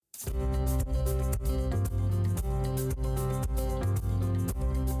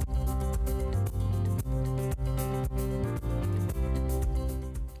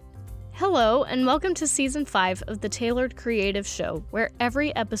Hello, and welcome to Season 5 of the Tailored Creative Show, where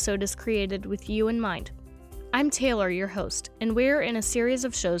every episode is created with you in mind. I'm Taylor, your host, and we're in a series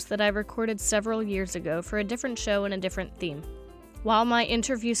of shows that I recorded several years ago for a different show and a different theme. While my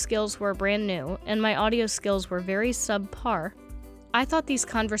interview skills were brand new, and my audio skills were very subpar, I thought these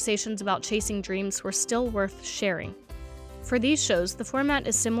conversations about chasing dreams were still worth sharing. For these shows, the format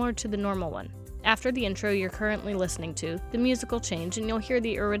is similar to the normal one. After the intro you're currently listening to, the music will change and you'll hear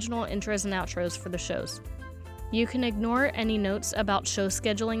the original intros and outros for the shows. You can ignore any notes about show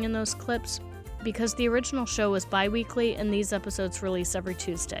scheduling in those clips, because the original show was bi-weekly and these episodes release every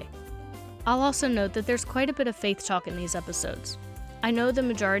Tuesday. I'll also note that there's quite a bit of faith talk in these episodes. I know the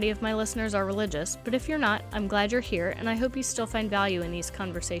majority of my listeners are religious, but if you're not, I'm glad you're here and I hope you still find value in these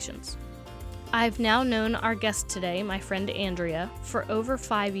conversations. I've now known our guest today, my friend Andrea, for over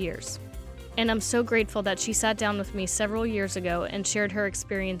 5 years. And I'm so grateful that she sat down with me several years ago and shared her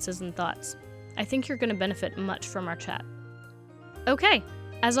experiences and thoughts. I think you're going to benefit much from our chat. Okay,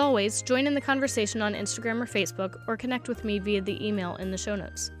 as always, join in the conversation on Instagram or Facebook, or connect with me via the email in the show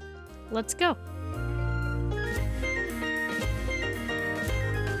notes. Let's go.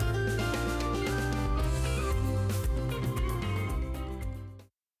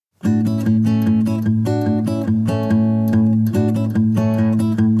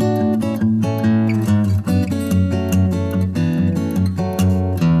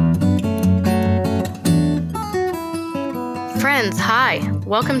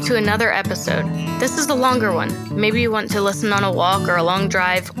 Welcome to another episode. This is the longer one. Maybe you want to listen on a walk or a long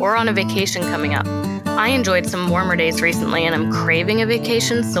drive or on a vacation coming up. I enjoyed some warmer days recently and I'm craving a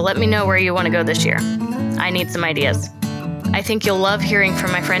vacation, so let me know where you want to go this year. I need some ideas. I think you'll love hearing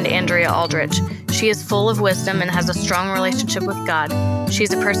from my friend Andrea Aldrich. She is full of wisdom and has a strong relationship with God.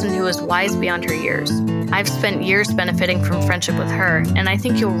 She's a person who is wise beyond her years. I've spent years benefiting from friendship with her, and I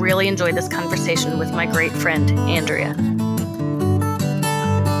think you'll really enjoy this conversation with my great friend, Andrea.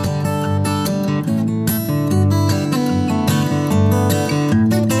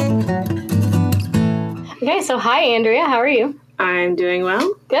 Okay, so hi, Andrea. How are you? I'm doing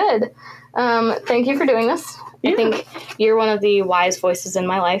well. Good. Thank you for doing this. Yeah. I think you're one of the wise voices in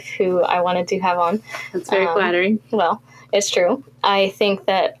my life who I wanted to have on. That's very flattering. Well, it's true. I think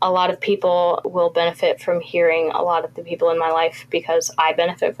that a lot of people will benefit from hearing a lot of the people in my life because I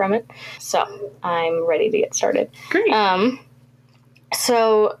benefit from it. So I'm ready to get started. Great.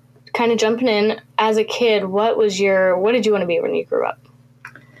 So kind of jumping in, as a kid, what did you want to be when you grew up?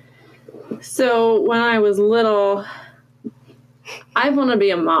 So when I was little, I've wanted to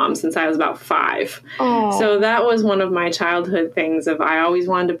be a mom since I was about 5. Aww. So that was one of my childhood things of I always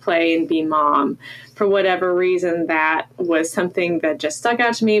wanted to play and be mom. For whatever reason, that was something that just stuck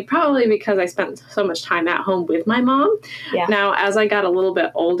out to me, probably because I spent so much time at home with my mom. Yeah. Now, as I got a little bit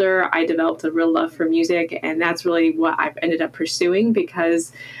older, I developed a real love for music, and that's really what I've ended up pursuing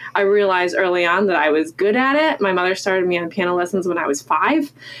because I realized early on that I was good at it. My mother started me on piano lessons when I was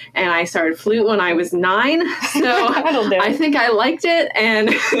 5, and I started flute when I was 9. So I think I liked it,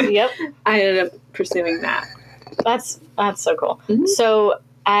 and Yep. I ended up pursuing that. That's so cool. Mm-hmm. So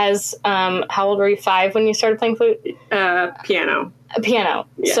as how old were you? 5 when you started playing flute? Piano. Piano.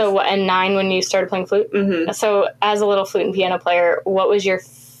 Yes. So and 9 when you started playing flute? Mm-hmm. So as a little flute and piano player, what was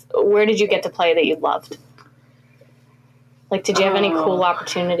where did you get to play that you loved? Like, did you have any cool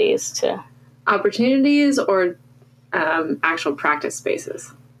opportunities to... Opportunities or actual practice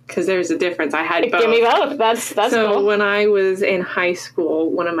spaces? Because there's a difference. I had both. Give me both. That's cool. So when I was in high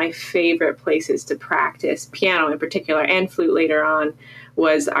school, one of my favorite places to practice, piano in particular, and flute later on,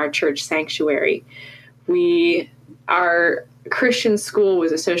 was our church sanctuary. Our Christian school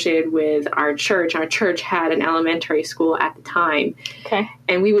was associated with our church. Our church had an elementary school at the time. Okay.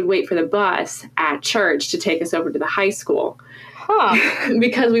 And we would wait for the bus at church to take us over to the high school. Huh.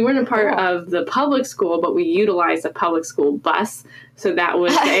 Because we weren't a part of the public school, but we utilized a public school bus. So that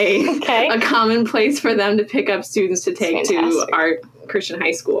was a common place for them to pick up students to take to our Christian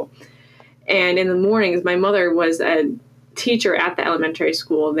high school. And in the mornings, my mother was a teacher at the elementary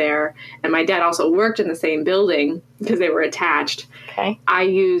school there, and my dad also worked in the same building because they were attached. Okay.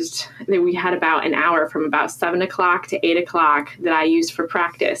 We had about an hour from about 7 o'clock to 8 o'clock that I used for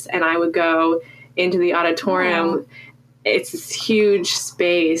practice, and I would go into the auditorium. Oh. It's this huge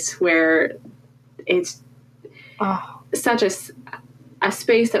space where it's such a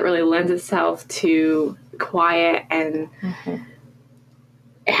space that really lends itself to quiet and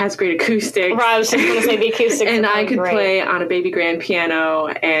it has great acoustics. Right, I was just going to say the acoustics. And I could play on a baby grand piano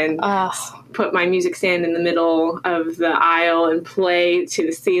and put my music stand in the middle of the aisle and play to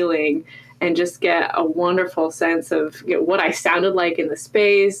the ceiling. and just get a wonderful sense of what I sounded like in the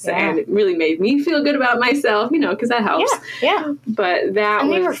space. Yeah. And it really made me feel good about myself, because that helps. Yeah. But that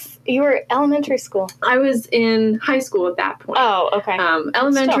you were elementary school. I was in high school at that point. Oh, okay.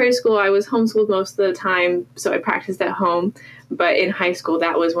 Elementary school, I was homeschooled most of the time, so I practiced at home. But in high school,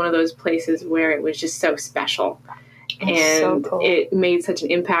 that was one of those places where it was just so special. That's so cool. It made such an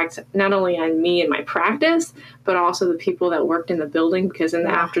impact not only on me and my practice, but also the people that worked in the building, because in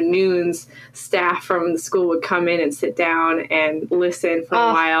the afternoons, staff from the school would come in and sit down and listen for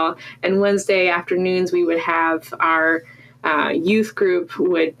a while. And Wednesday afternoons, we would have our youth group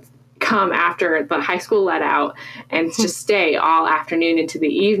would come after the high school let out and just stay all afternoon into the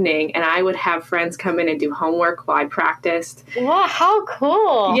evening. And I would have friends come in and do homework while I practiced. Wow, how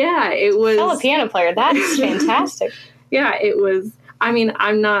cool. Yeah, it was. Fellow piano player. That's fantastic. Yeah, it was. I mean,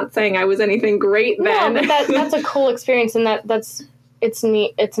 I'm not saying I was anything great then. No, but that's a cool experience, and it's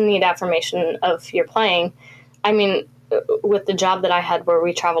neat. It's a neat affirmation of your playing. I mean, with the job that I had where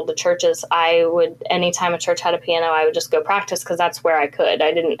we traveled to churches, anytime a church had a piano, I would just go practice because that's where I could.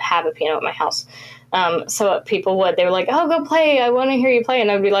 I didn't have a piano at my house. So they were like, oh, go play. I want to hear you play.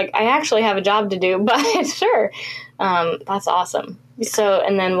 And I'd be like, I actually have a job to do, but sure. That's awesome. So,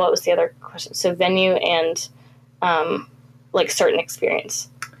 and then what was the other question? So venue and, certain experience.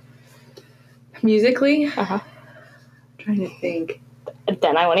 Musically? Uh-huh. I'm trying to think.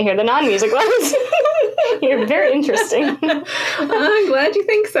 Then I want to hear the non-music ones. You're very interesting. I'm glad you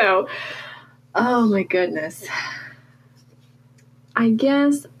think so. Oh my goodness. I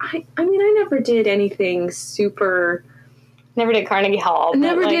guess, I never did anything super... Never did Carnegie Hall.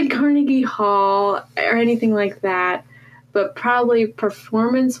 Never did Carnegie Hall or anything like that. But probably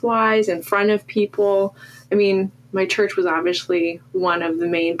performance-wise, in front of people. I mean, my church was obviously one of the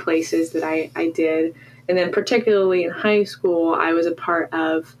main places that I did. And then particularly in high school, I was a part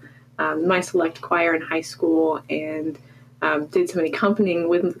of my select choir in high school and did some accompanying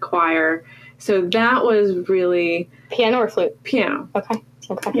with the choir. So that was really... Piano or flute? Piano. Okay.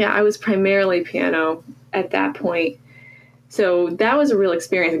 Yeah, I was primarily piano at that point. So that was a real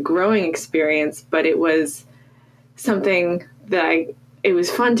experience, a growing experience, but it was something that it was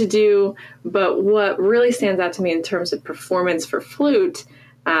fun to do. But what really stands out to me in terms of performance for flute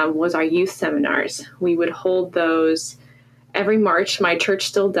was our youth seminars. We would hold those every March. My church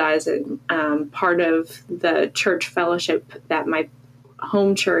still does. And part of the church fellowship that my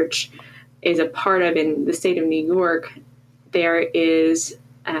home church is a part of in the state of New York, there is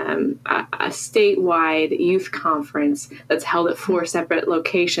a statewide youth conference that's held at 4 separate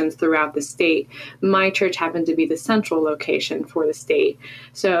locations throughout the state. My church happened to be the central location for the state.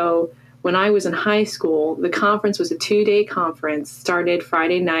 So when I was in high school, the conference was a 2-day conference, started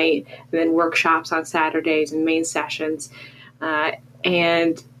Friday night, and then workshops on Saturdays and main sessions.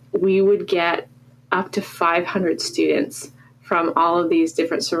 And we would get up to 500 students from all of these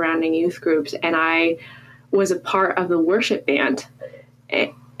different surrounding youth groups. And I was a part of the worship band.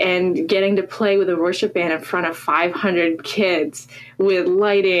 And getting to play with a worship band in front of 500 kids with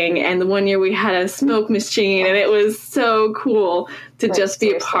lighting. And the one year we had a smoke machine, and it was so cool to just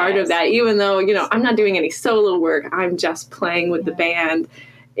be a part of that. Even though, I'm not doing any solo work, I'm just playing with the band.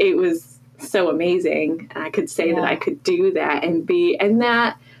 It was so amazing. And I could say that I could do that and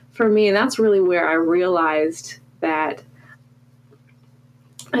that for me, and that's really where I realized that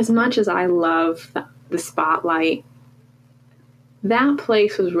as much as I love the spotlight, that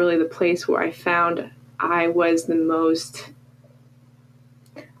place was really the place where I found I was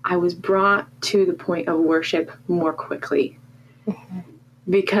brought to the point of worship more quickly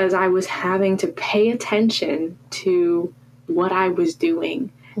because I was having to pay attention to what I was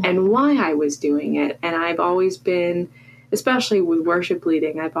doing and why I was doing it. And I've always been, especially with worship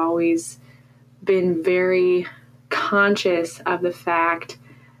leading, I've always been very conscious of the fact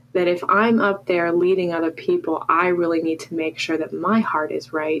that if I'm up there leading other people, I really need to make sure that my heart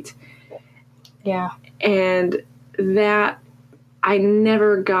is right. Yeah. And that I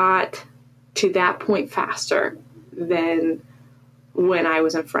never got to that point faster than when I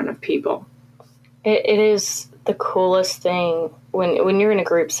was in front of people. It is the coolest thing when you're in a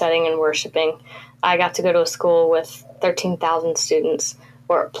group setting and worshiping. I got to go to a school with 13,000 students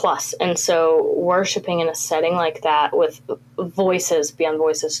or plus. And so worshiping in a setting like that with voices beyond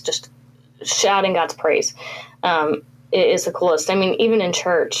voices, just shouting God's praise, it is the coolest. I mean, even in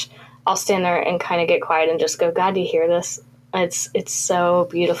church, I'll stand there and kind of get quiet and just go, God, do you hear this? It's so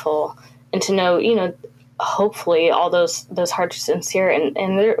beautiful. And to know, hopefully all those hearts are sincere and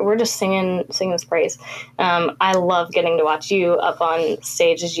we're just singing this praise. I love getting to watch you up on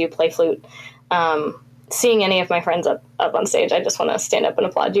stage as you play flute. seeing any of my friends up on stage, I just want to stand up and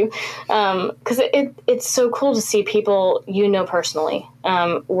applaud you. Because it's so cool to see people personally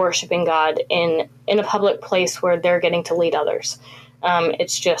worshiping God in a public place where they're getting to lead others.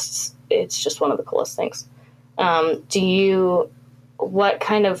 It's just one of the coolest things. So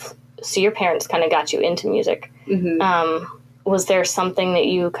your parents kind of got you into music. Mm-hmm. Was there something that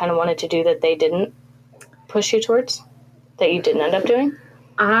you kind of wanted to do that they didn't push you towards, that you didn't end up doing?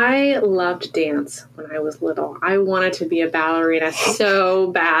 I loved dance when I was little. I wanted to be a ballerina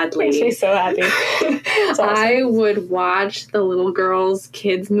so badly. Makes me so happy. Awesome. I would watch the little girls'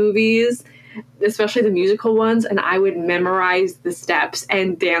 kids' movies, especially the musical ones, and I would memorize the steps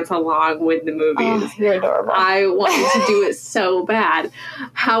and dance along with the movies. Oh, you're adorable. I wanted to do it so bad.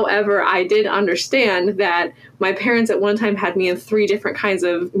 However, I did understand that my parents at one time had me in 3 different kinds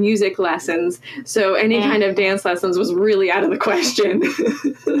of music lessons, so any kind of dance lessons was really out of the question.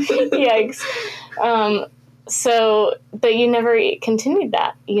 Yikes. But you never continued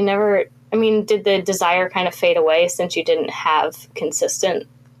that. Did the desire kind of fade away since you didn't have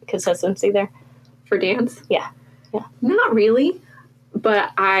consistency there? For dance? Yeah. Not really.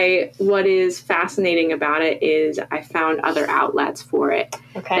 But what is fascinating about it is I found other outlets for it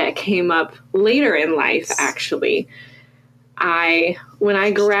that came up later in life, actually. When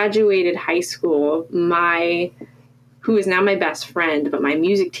I graduated high school, who is now my best friend, but my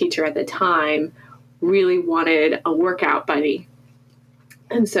music teacher at the time, really wanted a workout buddy.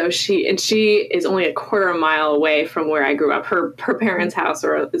 And so she is only a quarter mile away from where I grew up. Her parents' house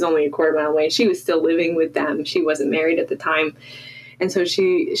is only a quarter mile away. She was still living with them. She wasn't married at the time. And so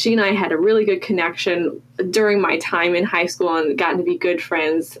she and I had a really good connection during my time in high school and gotten to be good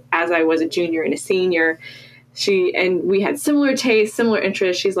friends as I was a junior and a senior. We had similar tastes, similar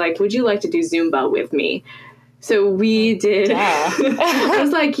interests. She's like, would you like to do Zumba with me? So we did. I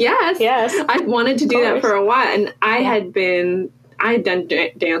was like, yes. I wanted to do that for a while. And I had done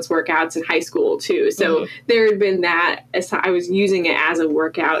dance workouts in high school too. So there had been that. I was using it as a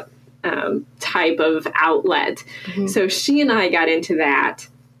workout type of outlet. Mm-hmm. So she and I got into that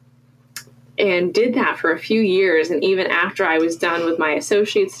and did that for a few years. And even after I was done with my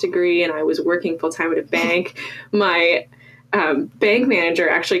associate's degree and I was working full time at a bank, my bank manager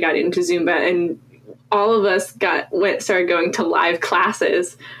actually got into Zumba, and all of us started going to live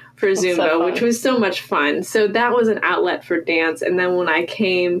classes for Zumba, which was so much fun. So that was an outlet for dance. And then when I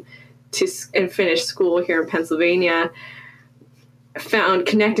came and finished school here in Pennsylvania,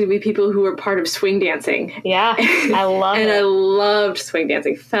 connected with people who were part of swing dancing. Yeah, I love it. And I loved swing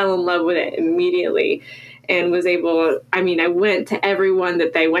dancing, fell in love with it immediately, and was able, I went to everyone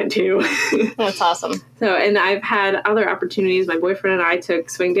that they went to. That's awesome. So, and I've had other opportunities. My boyfriend and I took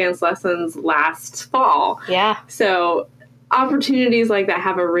swing dance lessons last fall. Yeah. So opportunities like that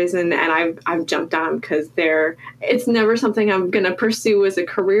have arisen, and I've jumped on because it's never something I'm going to pursue as a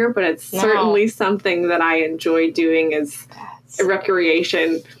career, but it's certainly something that I enjoy doing as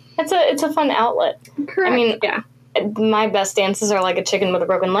recreation. It's a fun outlet. Correct. My best dances are like a chicken with a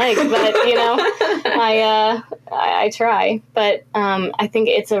broken leg, but I try. But I think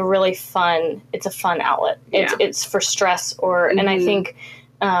it's a really fun outlet. It's for stress and I think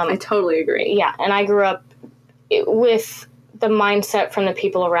I totally agree. Yeah, and I grew up with the mindset from the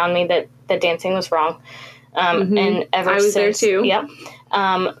people around me that dancing was wrong. And ever since, I was there too. Yep.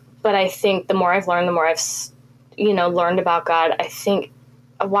 But I think the more I've learned, the more I've learned about God, I think,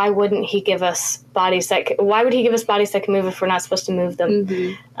 why wouldn't he give us bodies why would he give us bodies that can move if we're not supposed to move them?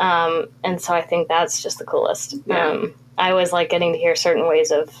 Mm-hmm. And so I think that's just the coolest. Yeah. I always like getting to hear certain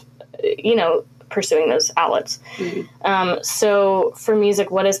ways of, pursuing those outlets. Mm-hmm. So for music,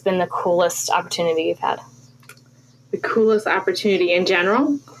 what has been the coolest opportunity you've had? The coolest opportunity in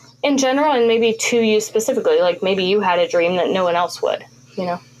general? In general, and maybe to you specifically, like maybe you had a dream that no one else would,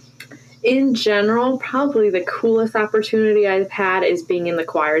 In general, probably the coolest opportunity I've had is being in the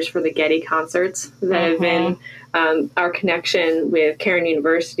choirs for the Getty concerts that have been our connection with Cairn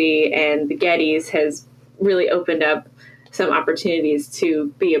University and the Gettys has really opened up some opportunities to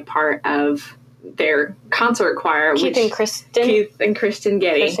be a part of their concert choir. Keith and Kristen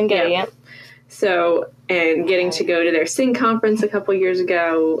Getty. Kristen Getty, yep. So, and getting to go to their Sing conference a couple years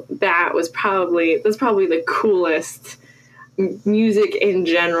ago, that's probably the coolest music in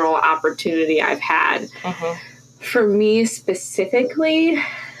general opportunity I've had. For me specifically,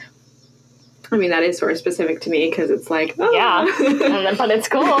 that is sort of specific to me because it's like, yeah, but it's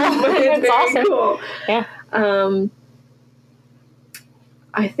cool. It's awesome. Cool. Yeah.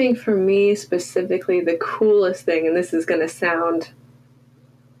 I think for me specifically, the coolest thing, and this is going to sound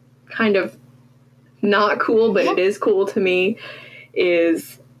kind of not cool, but it is cool to me,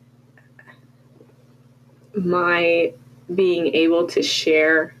 is my being able to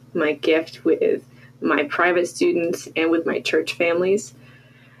share my gift with my private students and with my church families,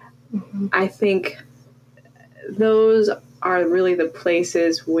 I think those are really the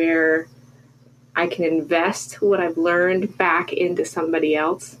places where I can invest what I've learned back into somebody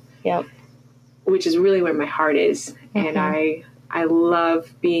else. Yep. Which is really where my heart is. And I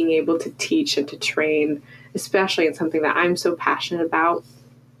love being able to teach and to train, especially in something that I'm so passionate about.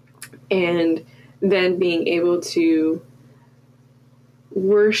 And then being able to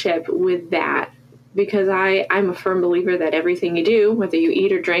worship with that, because I'm a firm believer that everything you do, whether you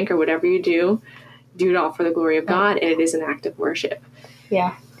eat or drink or whatever you do it all for the glory of God, and it is an act of worship.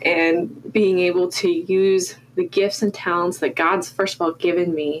 Yeah. And being able to use the gifts and talents that God's, first of all,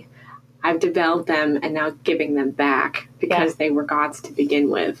 given me, I've developed them and now giving them back because they were God's to begin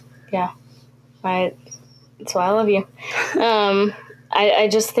with. Yeah. That's why I love you. I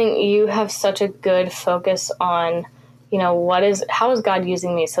just think you have such a good focus on, how is God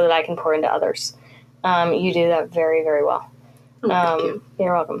using me so that I can pour into others? You do that very, very well. Thank you.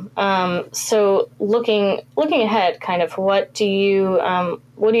 You're welcome. So looking ahead, kind of, what do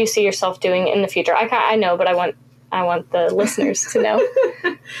you see yourself doing in the future? I know, but I want the listeners to know.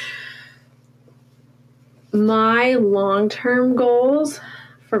 My long-term goals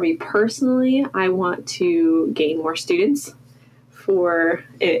for me personally, I want to gain more students.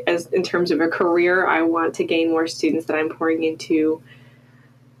 In terms of a career, I want to gain more students that I'm pouring into.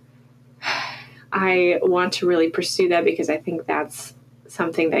 I want to really pursue that because I think that's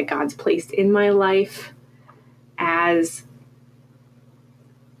something that God's placed in my life as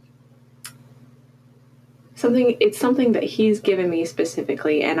it's something that He's given me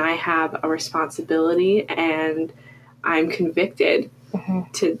specifically, and I have a responsibility, and I'm convicted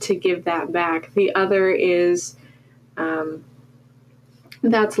to give that back. The other is,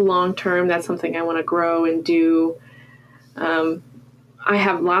 that's long term. That's something I want to grow and do. I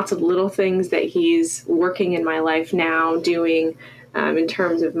have lots of little things that He's working in my life now, doing in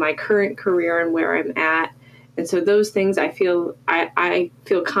terms of my current career and where I'm at. And so those things, I feel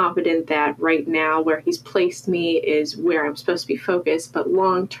confident that right now where He's placed me is where I'm supposed to be focused. But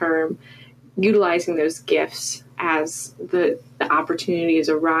long term, utilizing those gifts as the opportunities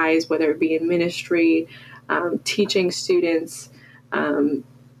arise, whether it be in ministry, teaching students,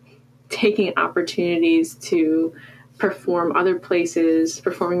 taking opportunities to perform other places,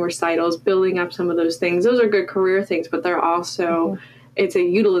 performing recitals, building up some of those things. Those are good career things, but they're also, it's a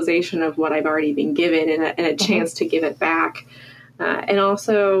utilization of what I've already been given and a chance to give it back. And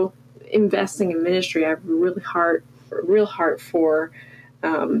also investing in ministry. I have a real heart for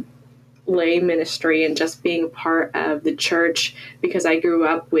lay ministry and just being part of the church, because I grew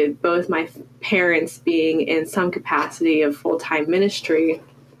up with both my parents being in some capacity of full-time ministry,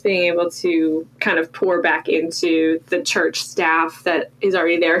 being able to kind of pour back into the church staff that is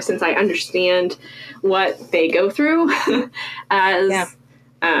already there, since I understand what they go through as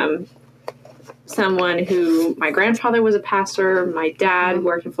someone who, my grandfather was a pastor, my dad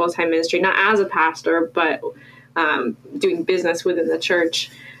worked in full-time ministry, not as a pastor, but doing business within the church.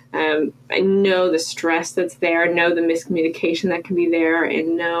 I know the stress that's there, know the miscommunication that can be there,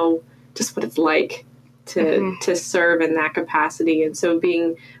 and know just what it's like to serve in that capacity. And so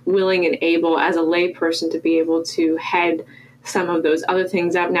being willing and able as a lay person to be able to head some of those other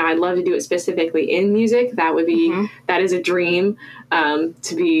things up. Now, I'd love to do it specifically in music. That would be, that is a dream,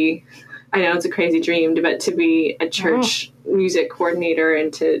 to be, I know it's a crazy dream, but to be a church music coordinator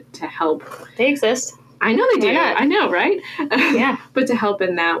and to help. They exist. I know they do. I know, right? Yeah. But to help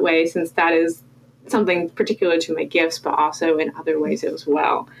in that way, since that is something particular to my gifts, but also in other ways as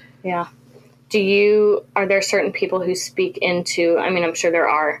well. Yeah. Are there certain people who speak into, I mean, I'm sure there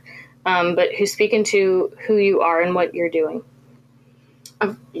are, but who speak into who you are and what you're doing?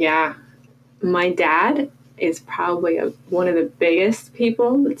 Yeah. My dad is probably one of the biggest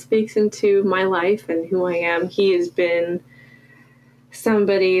people that speaks into my life and who I am. He has been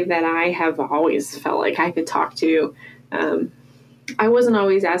somebody that I have always felt like I could talk to. I wasn't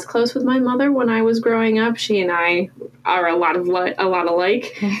always as close with my mother when I was growing up. She and I are a lot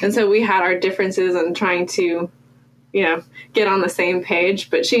alike. And so we had our differences in trying to, get on the same page.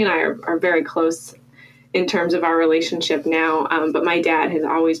 But she and I are very close in terms of our relationship now. But my dad has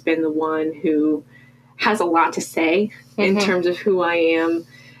always been the one who has a lot to say in terms of who I am.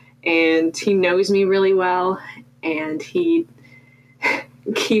 And he knows me really well. And he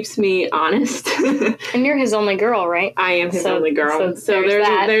keeps me honest. And you're his only girl, right? I am his only girl. So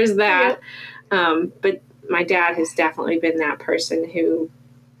there's that. Yep. But my dad has definitely been that person who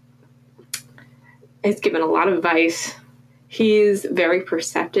has given a lot of advice. He's very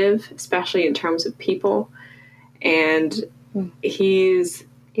perceptive, especially in terms of people. And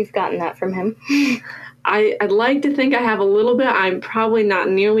You've gotten that from him? I'd like to think I have a little bit. I'm probably not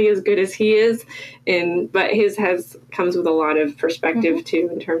nearly as good as he is, but his comes with a lot of perspective too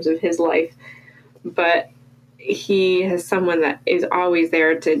in terms of his life. But he has someone that is always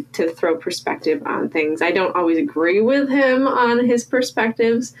there to throw perspective on things. I don't always agree with him on his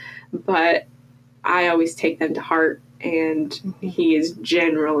perspectives, but I always take them to heart, and he is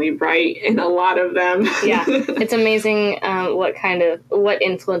generally right in a lot of them. Yeah, it's amazing what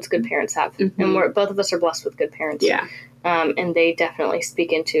influence good parents have, and both of us are blessed with good parents. Yeah, and they definitely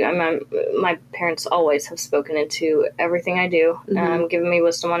speak into. My parents always have spoken into everything I do, given me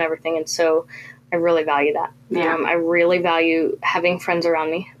wisdom on everything, and so I really value that. Yeah. I really value having friends around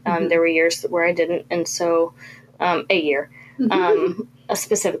me. There were years where I didn't, and so a year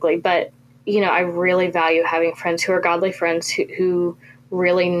specifically, but. I really value having friends who are godly friends who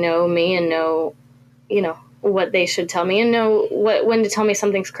really know me and know, what they should tell me and know when to tell me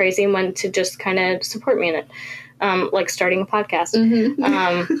something's crazy and when to just kind of support me in it, like starting a podcast.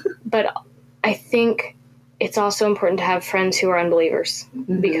 But I think it's also important to have friends who are unbelievers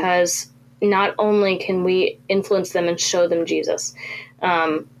because not only can we influence them and show them Jesus,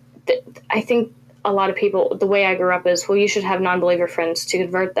 I think a lot of people, the way I grew up is, well, you should have non-believer friends to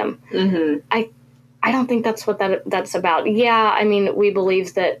convert them. I don't think that's what that's about. Yeah, we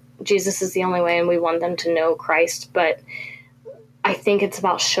believe that Jesus is the only way and we want them to know Christ, but I think it's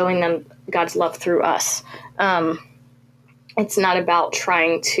about showing them God's love through us. It's not about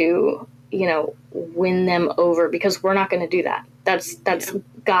trying to, win them over, because we're not going to do that. That's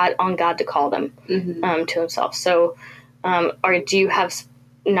God to call them to himself. So do you have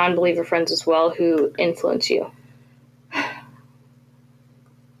non-believer friends as well who influence you?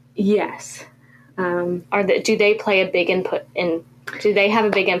 Yes. Do they play a big input do they have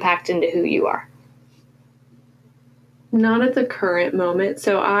a big impact into who you are? Not at the current moment.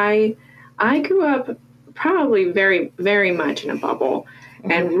 So I grew up probably very, very much in a bubble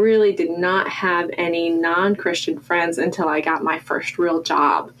and really did not have any non-Christian friends until I got my first real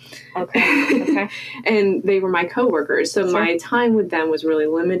job. Okay. And they were my coworkers. So my time with them was really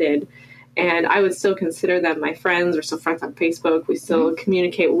limited. And I would still consider them my friends. We're still friends on Facebook. We still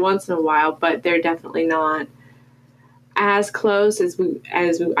communicate once in a while, but they're definitely not as close as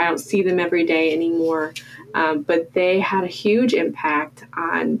I don't see them every day anymore. But they had a huge impact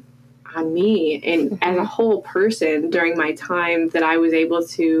on me and as a whole person during my time that I was able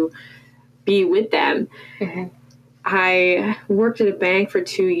to be with them. I worked at a bank for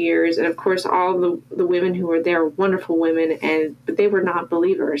 2 years, and of course all the women who were there were wonderful women, but they were not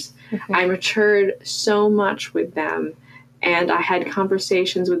believers. I matured so much with them, and I had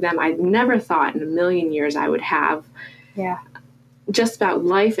conversations with them I never thought in a million years I would have. Yeah. Just about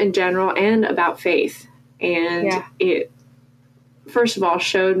life in general and about faith. And it, first of all,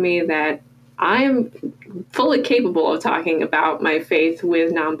 showed me that I am fully capable of talking about my faith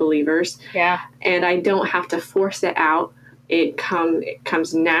with non-believers. Yeah. And I don't have to force it out. It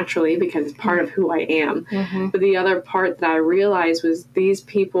comes naturally because it's part of who I am. But the other part that I realized was these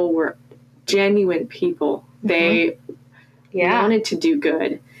people were genuine people. They wanted to do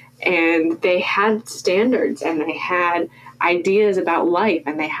good. And they had standards and they had ideas about life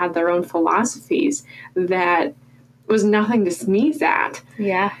and they had their own philosophies that was nothing to sneeze at.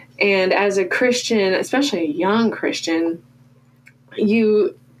 Yeah. And as a Christian, especially a young Christian,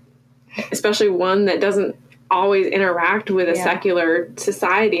 especially one that doesn't always interact with a secular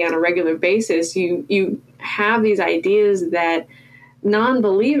society on a regular basis, you have these ideas that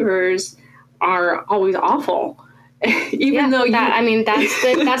non-believers are always awful. Even though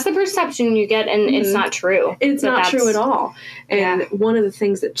that's the perception you get, and it's not true. It's not true at all. And one of the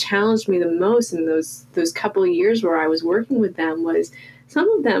things that challenged me the most in those couple of years where I was working with them was some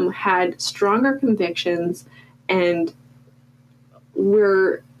of them had stronger convictions and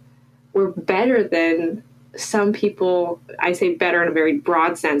were better than some people. I say better in a very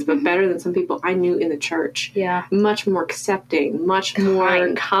broad sense, but better than some people I knew in the church. Yeah. Much more accepting, much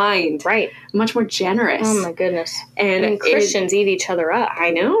more kind. Right. Much more generous. Oh my goodness. And Christians eat each other up.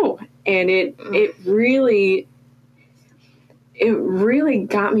 I know. And it really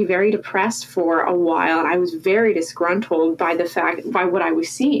got me very depressed for a while, and I was very disgruntled by what I was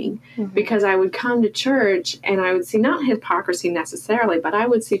seeing, because I would come to church and I would see not hypocrisy necessarily, but I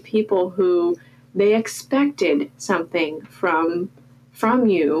would see people who they expected something from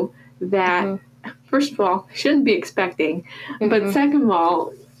you that, first of all, shouldn't be expecting, but second of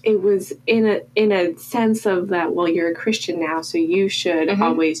all, it was in a sense of that, well, you're a Christian now, so you should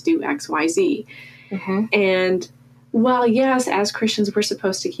always do X, Y, Z. And Well, yes, as Christians, we're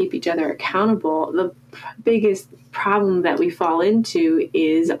supposed to keep each other accountable. The biggest problem that we fall into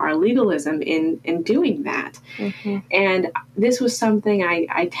is our legalism in doing that. Mm-hmm. And this was something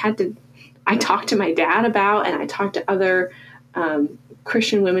I talked to my dad about, and I talked to other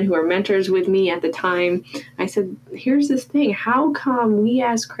Christian women who are mentors with me at the time. I said, here's this thing. How come we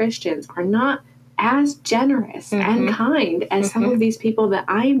as Christians are not as generous and kind as some of these people that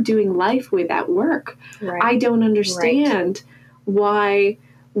I am doing life with at work? Right. I don't understand why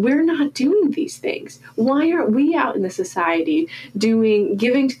we're not doing these things. Why aren't we out in the society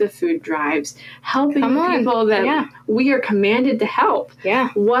giving to the food drives, helping people that we are commanded to help? Yeah.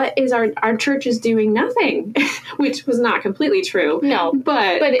 What is our church is doing? Nothing, which was not completely true. No,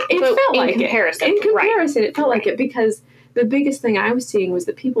 but it felt like it. In comparison, it felt like it, because the biggest thing I was seeing was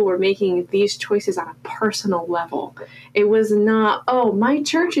that people were making these choices on a personal level. It was not, oh, my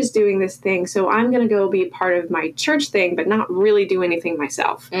church is doing this thing, so I'm going to go be part of my church thing, but not really do anything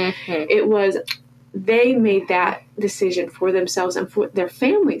myself. Mm-hmm. It was, they made that decision for themselves, and for their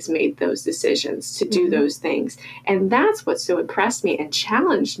families made those decisions to do those things. And that's what so impressed me and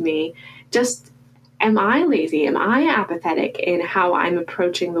challenged me. Just, am I lazy? Am I apathetic in how I'm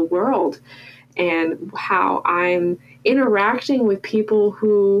approaching the world and how I'm interacting with people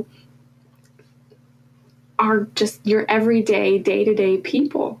who are just your everyday, day-to-day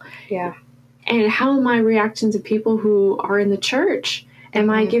people? Yeah. And how am I reacting to people who are in the church? Am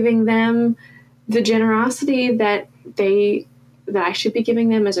I giving them the generosity that I should be giving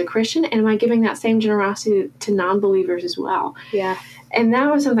them as a Christian? And am I giving that same generosity to non-believers as well? Yeah. And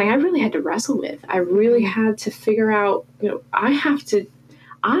that was something I really had to wrestle with. I really had to figure out, I have to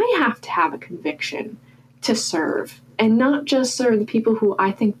have a conviction to serve, and not just serve the people who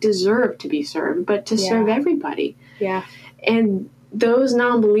I think deserve to be served, but to serve everybody. Yeah. And those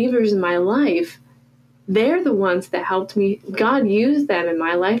non-believers in my life, they're the ones that helped me. God used them in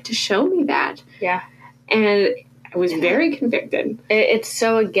my life to show me that. Yeah. And I was very convicted. It's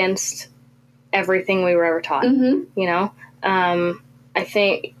so against everything we were ever taught, I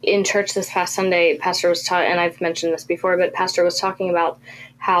think in church this past Sunday, Pastor was taught, and I've mentioned this before, but Pastor was talking about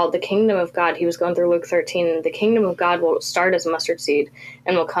how the kingdom of God, he was going through Luke 13, and the kingdom of God will start as a mustard seed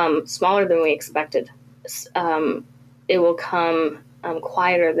and will come smaller than we expected. It will come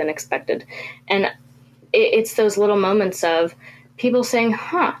quieter than expected. And it's those little moments of people saying,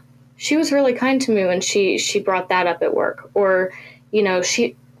 she was really kind to me when she brought that up at work. Or,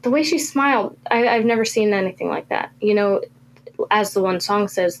 the way she smiled, I've never seen anything like that. As the one song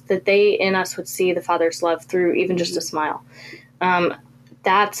says, that they in us would see the Father's love through even just a smile. I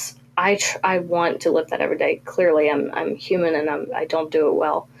want to live that every day. Clearly, I'm human and I don't do it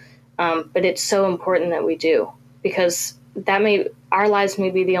well. But it's so important that we do, because our lives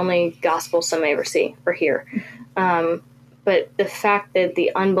may be the only gospel some may ever see or hear. But the fact that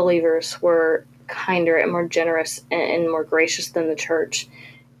the unbelievers were kinder and more generous and more gracious than the church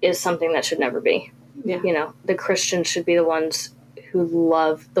is something that should never be. Yeah. The Christians should be the ones who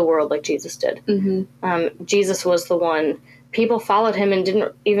love the world like Jesus did. Mm-hmm. Jesus was the one. People followed him and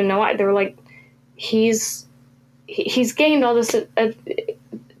didn't even know why. They were like, he's gained all this,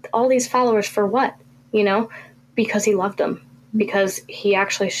 all these followers for what? Because he loved them. Because he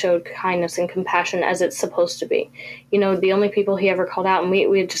actually showed kindness and compassion as it's supposed to be. The only people he ever called out, and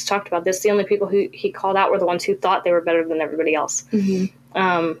we had just talked about this, the only people who he called out were the ones who thought they were better than everybody else.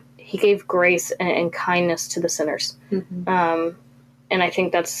 Mm-hmm. He gave grace and kindness to the sinners. Mm-hmm. And I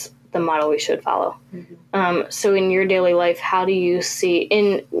think that's the model we should follow. Mm-hmm. So in your daily life, how do you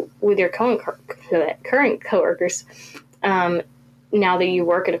see, with your current coworkers, now that you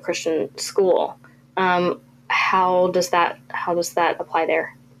work at a Christian school, how does that apply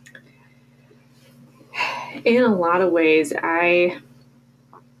there? In a lot of ways, I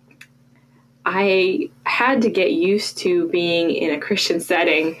had to get used to being in a Christian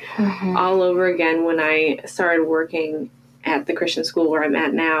setting all over again when I started working at the Christian school where I'm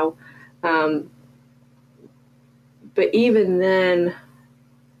at now. But even then,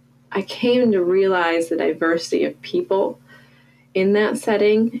 I came to realize the diversity of people in that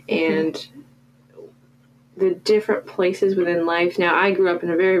setting and the different places within life. Now, I grew up in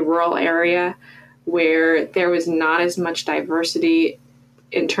a very rural area where there was not as much diversity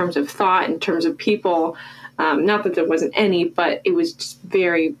in terms of thought, in terms of people. Not that there wasn't any, but it was just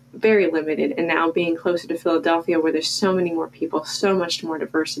very, very limited. And now being closer to Philadelphia, where there's so many more people, so much more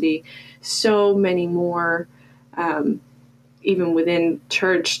diversity, so many more, even within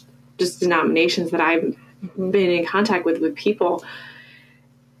church, just denominations that I've been in contact with people.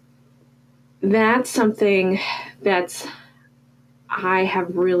 That's something I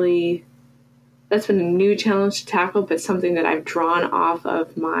have really that's been a new challenge to tackle, but something that I've drawn off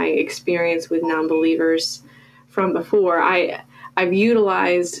of my experience with non-believers from before. I've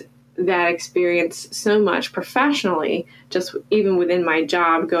utilized that experience so much professionally, just even within my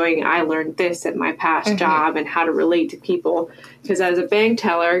job, I learned this at my past job and how to relate to people. Because as a bank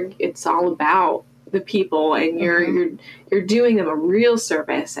teller, it's all about the people, and you're doing them a real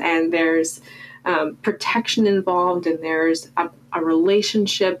service, and there's protection involved, and there's a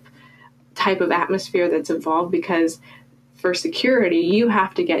relationship type of atmosphere that's involved, because for security, you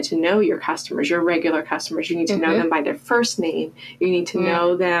have to get to know your customers, your regular customers. You need to know them by their first name. You need to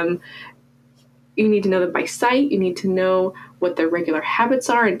know them. You need to know them by sight. You need to know what their regular habits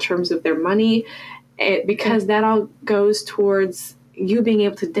are in terms of their money, because that all goes towards you being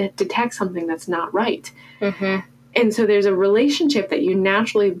able to detect something that's not right. And so there's a relationship that you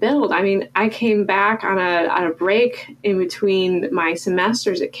naturally build. I mean, I came back on a break in between my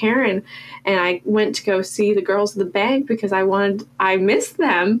semesters at Cairn, and I went to go see the girls at the bank because I missed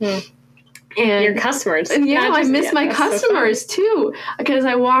them. And your customers. Yeah, I missed my customers too, because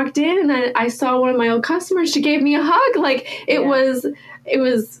I walked in and I saw one of my old customers. She gave me a hug. Like it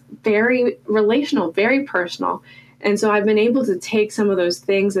was very relational, very personal. And so I've been able to take some of those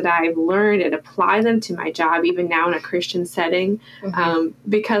things that I've learned and apply them to my job, even now in a Christian setting,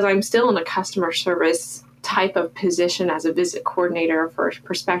 because I'm still in a customer service type of position as a visit coordinator for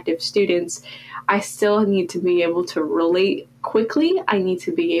prospective students. I still need to be able to relate quickly. I need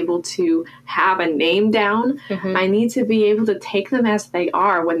to be able to have a name down. I need to be able to take them as they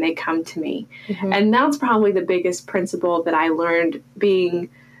are when they come to me. And that's probably the biggest principle that I learned being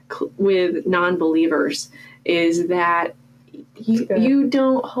with non-believers, is that you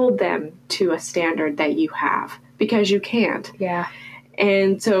don't hold them to a standard that you have, because you can't. Yeah.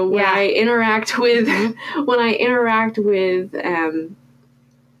 And so when I interact with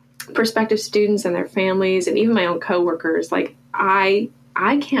prospective students and their families, and even my own coworkers, like I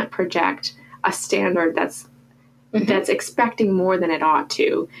can't project a standard that's expecting more than it ought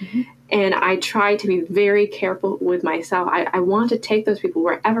to. And I try to be very careful with myself. I want to take those people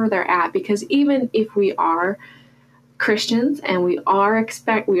wherever they're at, because even if we are Christians and we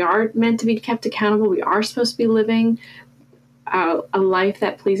are meant to be kept accountable, we are supposed to be living a life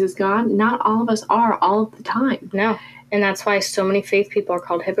that pleases God, not all of us are all of the time. No. And that's why so many faith people are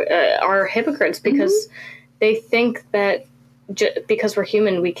called hypocrites, because they think that because we're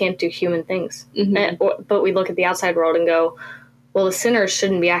human, we can't do human things. But we look at the outside world and go, well, the sinners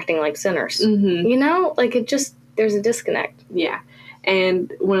shouldn't be acting like sinners. You know, like there's a disconnect. Yeah.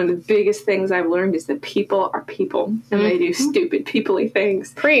 And one of the biggest things I've learned is that people are people, and they do stupid people-y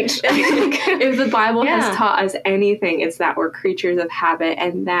things. Preach. If the Bible has taught us anything, it's that we're creatures of habit,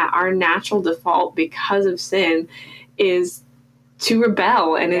 and that our natural default because of sin is to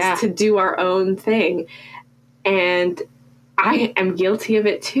rebel and is to do our own thing. And I am guilty of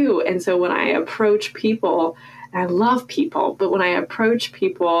it too. And so when I approach people, and I love people, but when I approach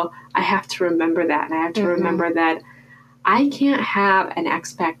people, I have to remember that. And I have to remember that I can't have an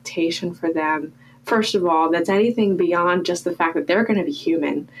expectation for them, first of all, that's anything beyond just the fact that they're going to be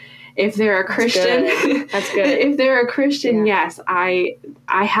human. If they're a Christian, that's good. If they're a Christian, yes, I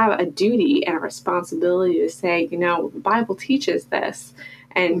have a duty and a responsibility to say, you know, the Bible teaches this.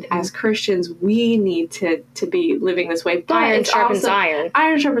 And as Christians, we need to be living this way. But iron sharpens iron.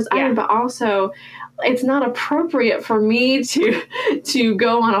 Iron sharpens iron, but also it's not appropriate for me to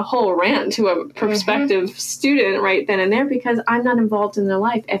go on a whole rant to a prospective student right then and there, because I'm not involved in their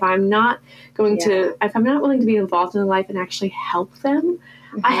life. If I'm not willing to be involved in their life and actually help them,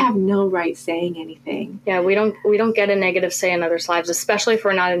 I have no right saying anything. Yeah, we don't get a negative say in others' lives, especially if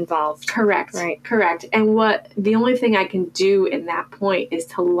we're not involved. Correct. Right. Correct. And the only thing I can do in that point is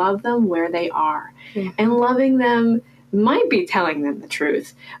to love them where they are. And loving them might be telling them the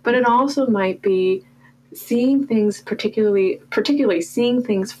truth, but it also might be seeing things, particularly seeing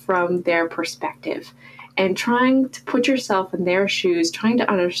things from their perspective, and trying to put yourself in their shoes, trying to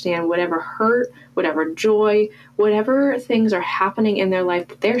understand whatever hurt, whatever joy, whatever things are happening in their life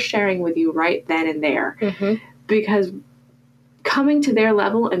that they're sharing with you right then and there. Because coming to their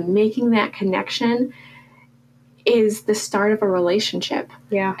level and making that connection is the start of a relationship.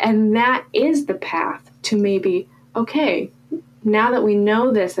 Yeah. And that is the path to maybe, okay, now that we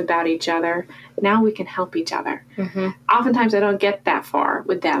know this about each other, now we can help each other. Oftentimes I don't get that far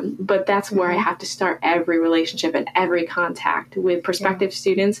with them, but that's where I have to start every relationship and every contact with prospective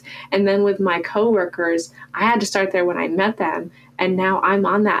students. And then with my coworkers, I had to start there when I met them. And now I'm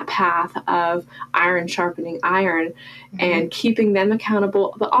on that path of iron sharpening iron and keeping them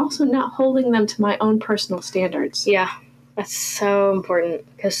accountable, but also not holding them to my own personal standards. Yeah. That's so important,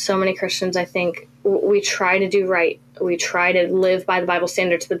 because so many Christians, I think, we try to do right. We try to live by the Bible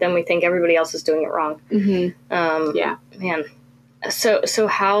standards, but then we think everybody else is doing it wrong. Yeah. Man. So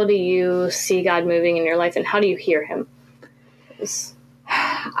how do you see God moving in your life, and how do you hear him?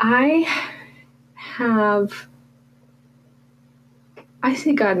 I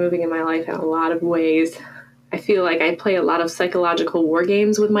see God moving in my life in a lot of ways. I feel like I play a lot of psychological war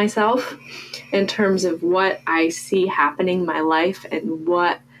games with myself in terms of what I see happening in my life and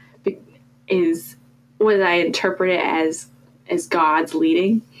what I interpret it as God's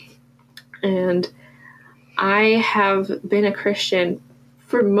leading. And I have been a Christian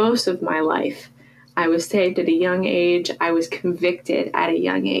for most of my life. I was saved at a young age. I was convicted at a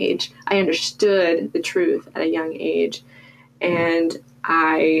young age. I understood the truth at a young age. And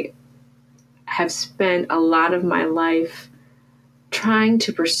I have spent a lot of my life trying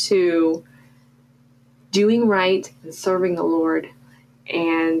to pursue doing right and serving the Lord.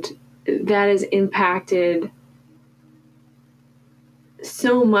 And that has impacted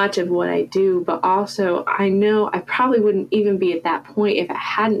so much of what I do, but also I know I probably wouldn't even be at that point if it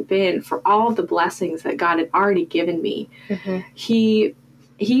hadn't been for all the blessings that God had already given me. He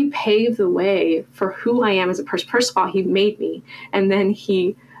paved the way for who I am as a person. First of all, he made me, and then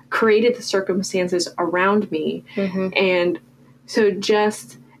he created the circumstances around me. And so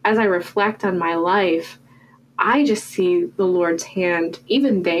just as I reflect on my life, I just see the Lord's hand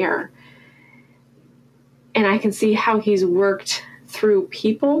even there. And I can see how he's worked through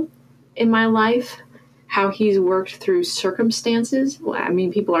people in my life, how he's worked through circumstances. Well, I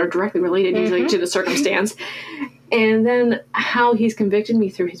mean, people are directly related usually to the circumstance. And then how he's convicted me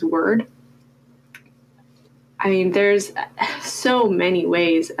through his word. I mean, there's so many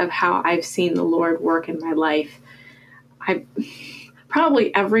ways of how I've seen the Lord work in my life.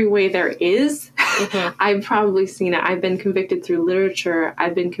 Probably every way there is, I've probably seen it. I've been convicted through literature.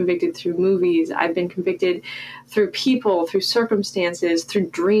 I've been convicted through movies. I've been convicted through people, through circumstances, through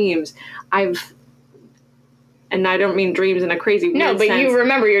dreams. And I don't mean dreams in a crazy weird sense. No, but you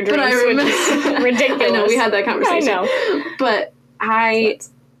remember your dreams, which is ridiculous. I know, we had that conversation. I know. But I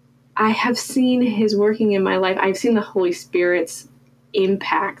have seen his working in my life. I've seen the Holy Spirit's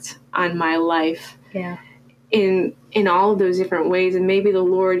impact on my life. Yeah. In all of those different ways. And maybe the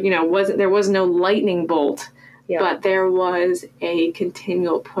Lord, there was no lightning bolt, but there was a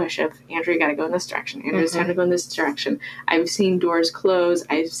continual push of, Andrea, you got to go in this direction. Andrea, it's time to go in this direction. I've seen doors close.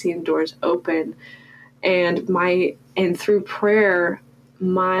 I've seen doors open. And through prayer,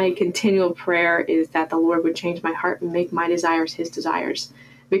 my continual prayer is that the Lord would change my heart and make my desires his desires.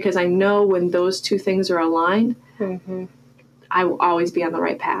 Because I know when those two things are aligned, I will always be on the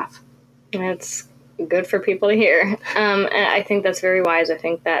right path. That's good for people to hear. And I think that's very wise. I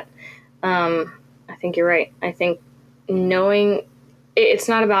think that, I think you're right. I think knowing it's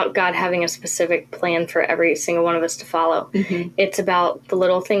not about God having a specific plan for every single one of us to follow. It's about the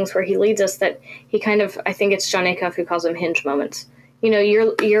little things where he leads us that he kind of, I think it's John Acuff who calls them hinge moments.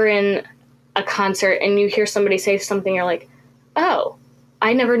 You're in a concert and you hear somebody say something, you're like, oh,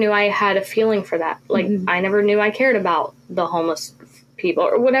 I never knew I had a feeling for that. Like, I never knew I cared about the homeless people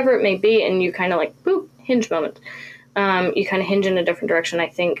or whatever it may be, and you kind of like boop, hinge moment. You kind of hinge in a different direction. I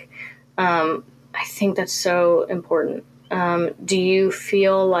think that's so important. Do you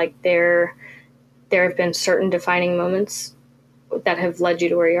feel like there have been certain defining moments that have led you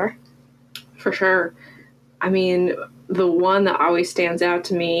to where you are? For sure. I mean, the one that always stands out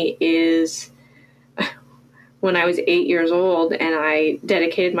to me is when I was 8 years old and I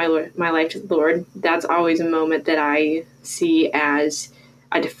dedicated my life to the Lord. That's always a moment that I see as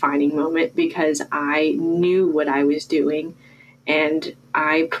a defining moment because I knew what I was doing. And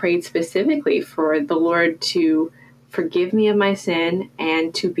I prayed specifically for the Lord to forgive me of my sin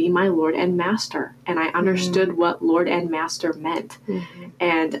and to be my Lord and Master. And I understood what Lord and Master meant.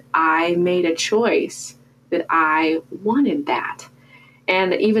 And I made a choice that I wanted that.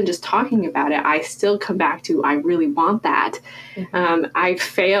 And even just talking about it, I still come back to, I really want that. I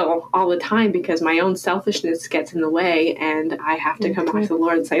fail all the time because my own selfishness gets in the way, and I have to come back to the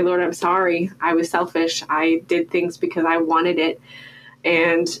Lord and say, Lord, I'm sorry. I was selfish. I did things because I wanted it.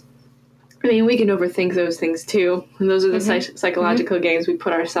 And I mean, we can overthink those things too. And those are the psychological games we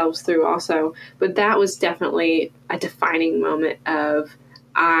put ourselves through also. But that was definitely a defining moment of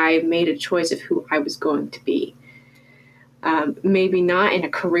I made a choice of who I was going to be. Maybe not in a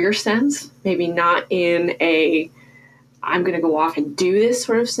career sense, maybe not in I'm going to go off and do this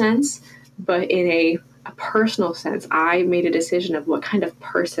sort of sense, but in a personal sense, I made a decision of what kind of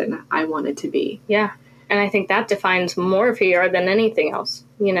person I wanted to be. Yeah. And I think that defines more of who you are than anything else.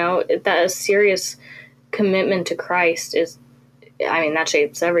 That is serious commitment to Christ that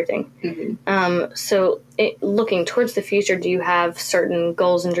shapes everything. Mm-hmm. So looking towards the future, do you have certain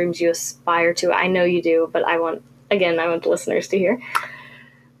goals and dreams you aspire to? I know you do, but I want the listeners to hear.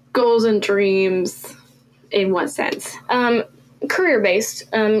 Goals and dreams in what sense?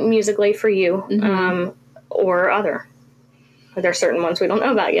 Career-based, musically for you, mm-hmm. Or other. Are there certain ones we don't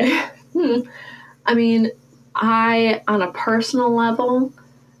know about yet? I mean, on a personal level,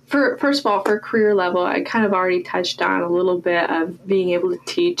 first of all, for a career level, I kind of already touched on a little bit of being able to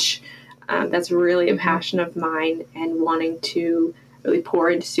teach. That's really a passion of mine, and wanting to really pour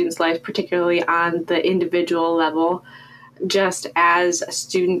into students' lives, particularly on the individual level. Just as a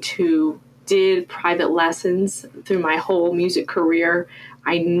student who did private lessons through my whole music career,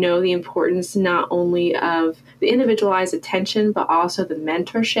 I know the importance not only of the individualized attention, but also the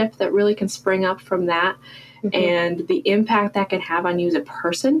mentorship that really can spring up from that. Mm-hmm. And the impact that can have on you as a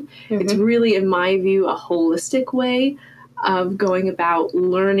person. Mm-hmm. It's really, in my view, a holistic way of going about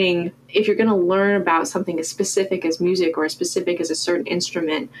learning. If you're going to learn about something as specific as music or as specific as a certain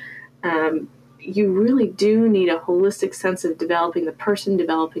instrument, you really do need a holistic sense of developing the person,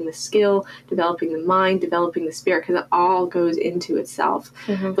 developing the skill, developing the mind, developing the spirit, because it all goes into itself.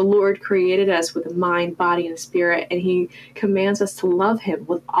 Mm-hmm. The Lord created us with a mind, body, and a spirit, and He commands us to love Him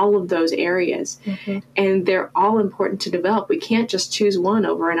with all of those areas. Mm-hmm. And they're all important to develop. We can't just choose one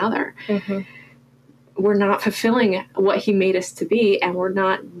over another. Mm-hmm. We're not fulfilling what He made us to be, and we're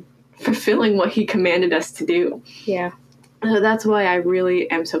not fulfilling what He commanded us to do. Yeah. So that's why I really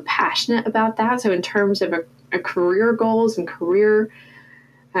am so passionate about that. So in terms of a career goals and career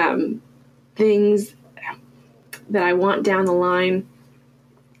things that I want down the line,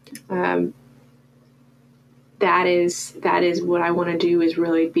 that is what I want to do, is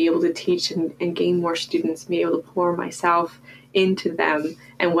really be able to teach and gain more students, be able to pour myself into them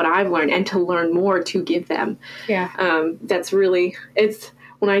and what I've learned, and to learn more to give them. Yeah. That's really,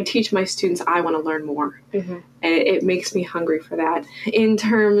 when I teach my students, I want to learn more. Mm-hmm. And it makes me hungry for that. In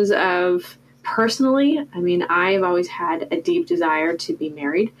terms of personally, I mean, I've always had a deep desire to be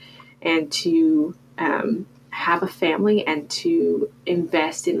married and to have a family and to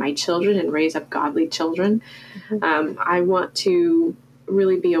invest in my children and raise up godly children. Mm-hmm. I want to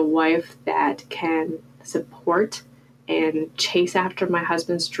really be a wife that can support and chase after my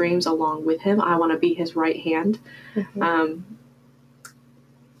husband's dreams along with him. I want to be his right hand. Mm-hmm.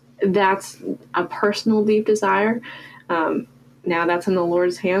 That's a personal deep desire. Now that's in the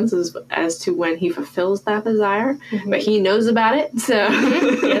Lord's hands as to when He fulfills that desire. Mm-hmm. But He knows about it. So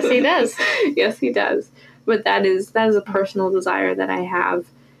Yes, He does. Yes, He does. But that is a personal desire that I have,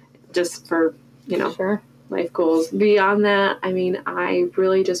 just for, sure, life goals. Beyond that, I mean, I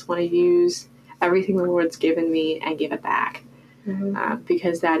really just want to use everything the Lord's given me and give it back. Mm-hmm.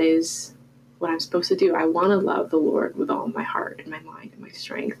 Because that is what I'm supposed to do. I want to love the Lord with all my heart and my mind and my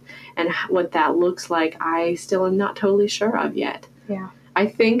strength. And what that looks like, I still am not totally sure of yet. Yeah. I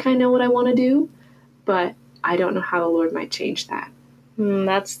think I know what I want to do, but I don't know how the Lord might change that.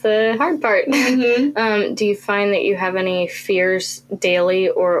 That's the hard part. Mm-hmm. Do you find that you have any fears daily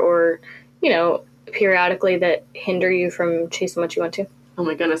or periodically that hinder you from chasing what you want to? Oh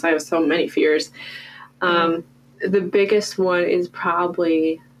my goodness, I have so many fears. The biggest one is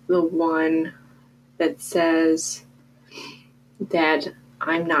probably the one that says that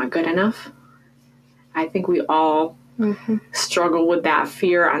I'm not good enough. I think we all struggle with that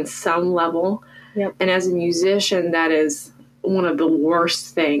fear on some level. Yep. And as a musician, that is one of the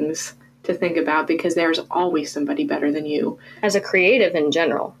worst things to think about, because there's always somebody better than you. As a creative in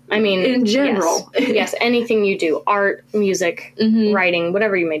general. I mean, in general. Yes, anything you do, art, music, mm-hmm. writing,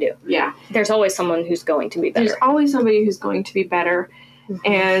 whatever you may do. Yeah. There's always someone who's going to be better. There's always somebody who's going to be better.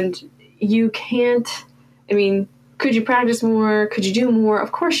 Mm-hmm. And you can't, I mean, could you practice more? Could you do more?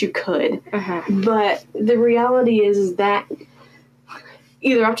 Of course you could. Uh-huh. But the reality is that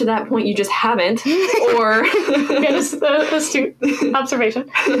either up to that point you just haven't, or yes, astute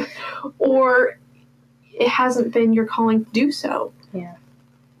observation, or it hasn't been your calling to do so. Yeah.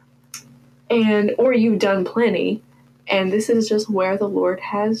 Or you've done plenty, and this is just where the Lord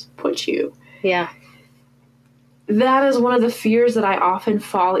has put you. Yeah. That is one of the fears that I often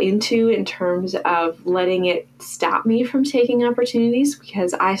fall into in terms of letting it stop me from taking opportunities,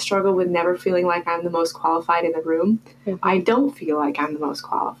 because I struggle with never feeling like I'm the most qualified in the room. Mm-hmm. I don't feel like I'm the most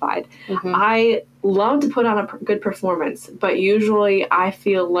qualified. Mm-hmm. I love to put on a good performance, but usually I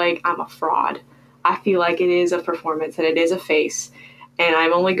feel like I'm a fraud. I feel like it is a performance and it is a face, and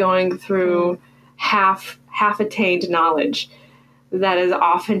I'm only going through half-attained knowledge. That is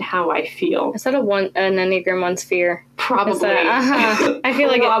often how I feel. Is that an Enneagram 1 sphere? Probably. I feel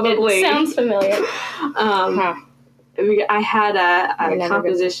like it sounds familiar. I had a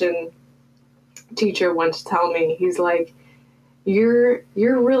composition teacher once tell me, he's like, you're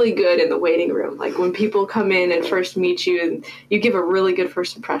really good in the waiting room. Like, when people come in and first meet you, and you give a really good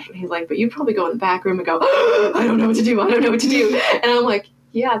first impression. He's like, but you probably go in the back room and go, I don't know what to do. And I'm like,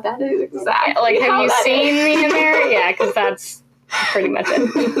 yeah, that is exactly. Like, have you seen me in there? Yeah, because that's pretty much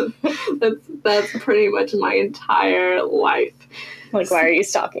it. That's pretty much my entire life. Like, why are you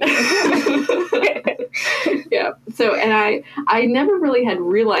stalking me? Yeah. So, and I never really had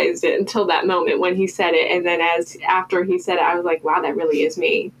realized it until that moment when he said it. And then after he said it, I was like, wow, that really is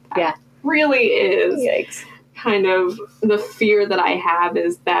me. Yeah. That really is. Yikes. Kind of the fear that I have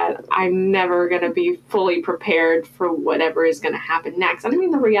is that I'm never going to be fully prepared for whatever is going to happen next. And I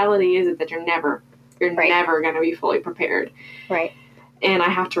mean, the reality is that you're never going to be fully prepared. Right. And I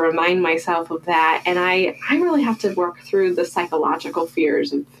have to remind myself of that. And I really have to work through the psychological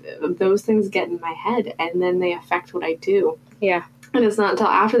fears of those things get in my head, and then they affect what I do. Yeah. And it's not until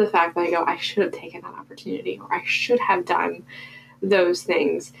after the fact that I go, I should have taken that opportunity, or I should have done those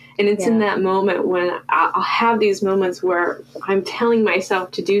things. And it's in that moment when I'll have these moments where I'm telling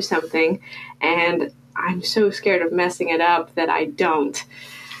myself to do something, and I'm so scared of messing it up that I don't.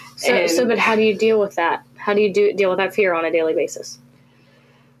 But how do you deal with that? How do you deal with that fear on a daily basis?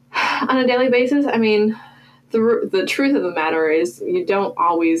 On a daily basis, I mean, the truth of the matter is you're not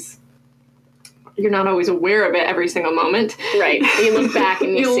always aware of it every single moment. Right. You look back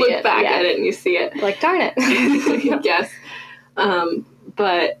and you see it. You look back at it and you see it. Like, darn it. Yes.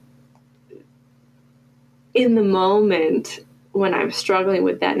 But in the moment when I'm struggling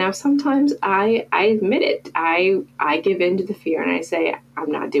with that, now sometimes I admit it. I give in to the fear and I say, I'm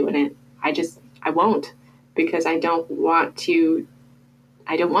not doing it. I won't, because I don't want to.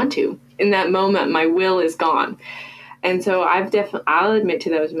 In that moment, my will is gone. And so I'll admit to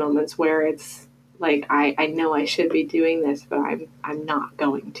those moments where it's like, I know I should be doing this, but I'm not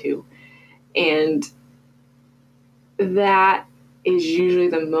going to. And that is usually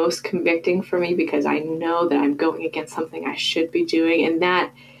the most convicting for me, because I know that I'm going against something I should be doing. And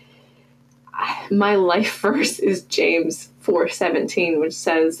that my life verse is James 4:17, which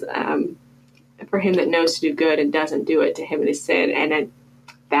says, for him that knows to do good and doesn't do it, to him it is sin. And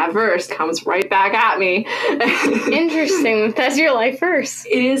that verse comes right back at me. Interesting. That's your life verse.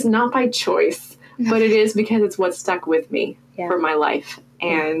 It is not by choice, but it is because it's what stuck with me for my life.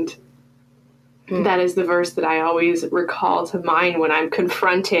 And that is the verse that I always recall to mind when I'm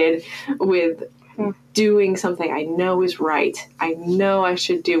confronted with doing something I know is right. I know I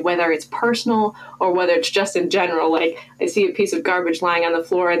should do, whether it's personal or whether it's just in general. Like, I see a piece of garbage lying on the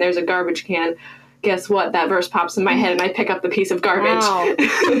floor and there's a garbage can. Guess what? That verse pops in my head and I pick up the piece of garbage. Wow.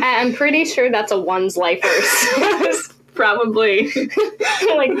 I'm pretty sure that's a one's life verse. Probably.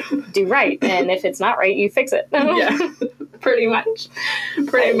 Like, do right. And if it's not right, you fix it. Yeah. Pretty much.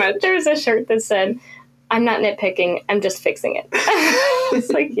 There's a shirt that said, I'm not nitpicking, I'm just fixing it.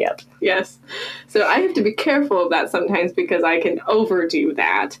 It's like, yep. Yes. So I have to be careful of that sometimes, because I can overdo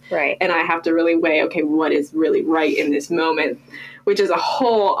that. Right. And I have to really weigh, okay, what is really right in this moment, which is a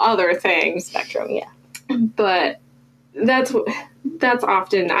whole other thing. Spectrum, yeah. But that's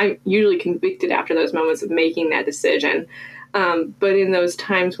often, I'm usually convicted after those moments of making that decision. But in those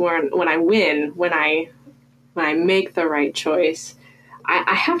times when I win, when I make the right choice,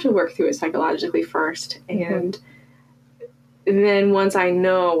 I have to work through it psychologically first. And then once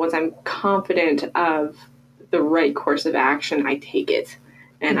I'm confident of the right course of action, I take it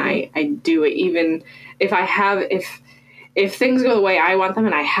and I do it. Even if things go the way I want them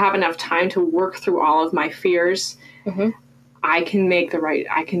and I have enough time to work through all of my fears, I can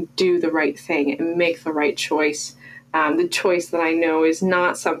do the right thing and make the right choice. The choice that I know is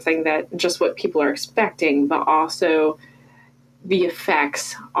not something that just what people are expecting, but also the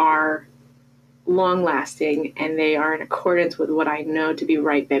effects are long-lasting and they are in accordance with what I know to be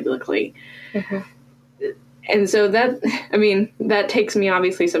right biblically. And so that takes me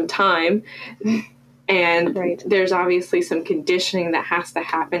obviously some time, and there's obviously some conditioning that has to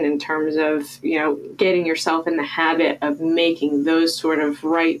happen in terms of, getting yourself in the habit of making those sort of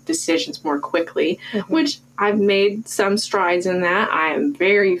right decisions more quickly, which I've made some strides in that. I am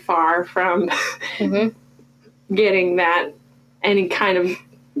very far from getting that any kind of,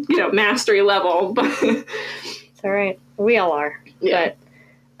 mastery level. It's all right. We all are. Yeah.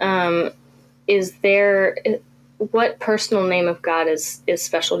 But what personal name of God is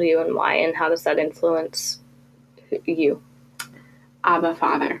special to you, and why, and how does that influence you? Abba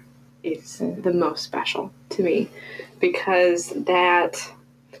Father is the most special to me, because that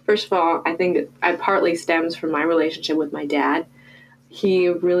First of all, I think it partly stems from my relationship with my dad. He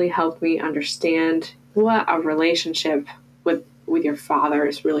really helped me understand what a relationship with your father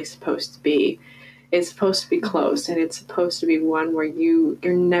is really supposed to be. It's supposed to be close, and it's supposed to be one where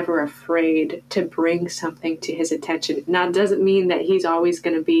you're never afraid to bring something to his attention. Now, it doesn't mean that he's always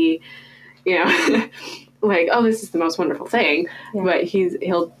going to be, like, oh, this is the most wonderful thing. Yeah. But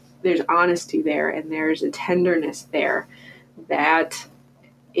there's honesty there, and there's a tenderness there that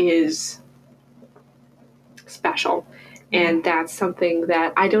is special. And that's something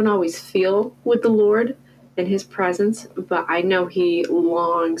that I don't always feel with the Lord in his presence, but I know he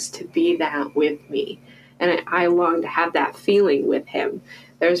longs to be that with me. And I long to have that feeling with him.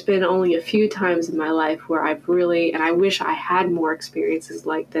 There's been only a few times in my life where I've really, and I wish I had more experiences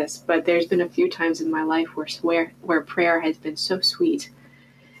like this, but there's been a few times in my life where prayer has been so sweet,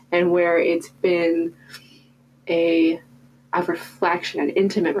 and where it's been a reflection, an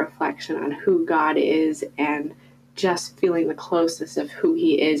intimate reflection on who God is, and just feeling the closeness of who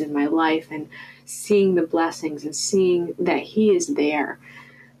he is in my life, and seeing the blessings and seeing that he is there.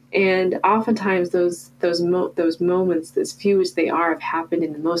 And oftentimes those moments, as few as they are, have happened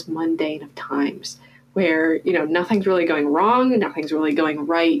in the most mundane of times, where, nothing's really going wrong and nothing's really going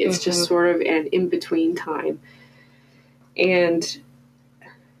right. It's just sort of an in-between time. And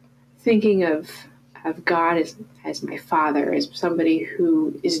thinking of God as my father, as somebody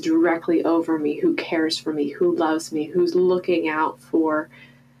who is directly over me, who cares for me, who loves me, who's looking out for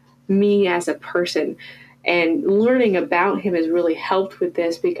me as a person. And learning about him has really helped with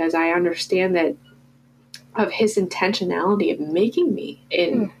this, because I understand that of his intentionality of making me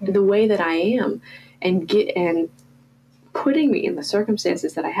in the way that I am, and putting me in the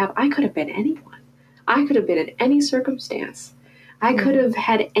circumstances that I have. I could have been anyone. I could have been in any circumstance. I could have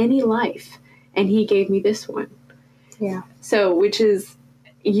had any life, and he gave me this one. Yeah. So, which is,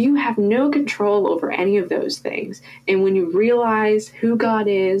 you have no control over any of those things. And when you realize who God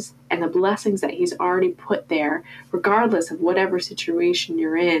is and the blessings that he's already put there, regardless of whatever situation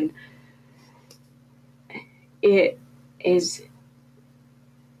you're in, it is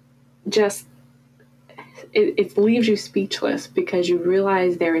just, it leaves you speechless, because you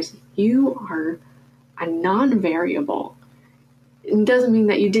realize you are a non-variable. It doesn't mean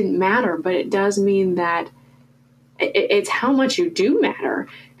that you didn't matter, but it does mean that it's how much you do matter,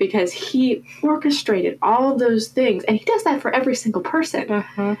 because he orchestrated all of those things, and he does that for every single person.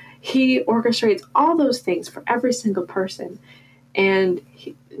 He orchestrates all those things for every single person, and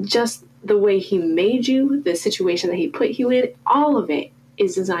just the way he made you, the situation that he put you in, all of it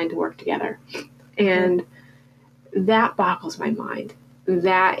is designed to work together. And that boggles my mind.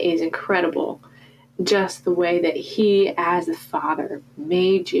 That is incredible. Just the way that he, as a father,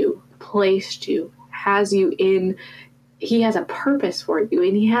 made you, placed you, has you in, he has a purpose for you,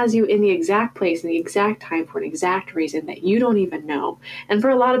 and he has you in the exact place, in the exact time, for an exact reason that you don't even know. And for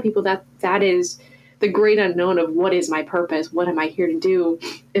a lot of people, that is the great unknown of what is my purpose, what am I here to do,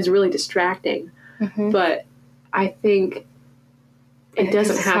 is really distracting. But I think it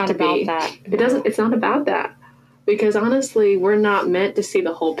doesn't have to be. That. It's not about that. Because honestly, we're not meant to see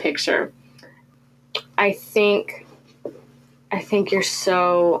the whole picture. I think you're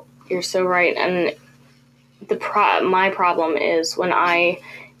so right. And my problem is when I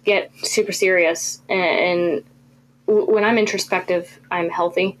get super serious, and when I'm introspective, I'm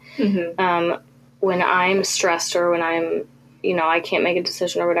healthy. When I'm stressed, or when I'm, I can't make a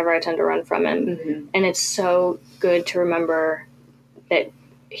decision or whatever, I tend to run from him. And it's so good to remember that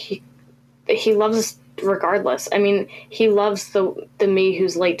he loves us regardless. I mean, he loves the me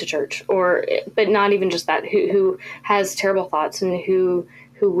who's late to church, but not even just that, who has terrible thoughts, and who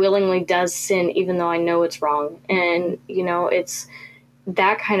willingly does sin even though I know it's wrong. And it's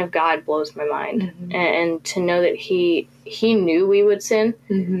that kind of God blows my mind. And to know that he knew we would sin,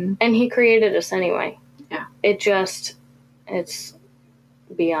 and he created us anyway. Yeah, it's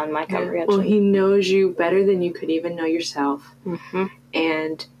beyond my comprehension. Well, he knows you better than you could even know yourself.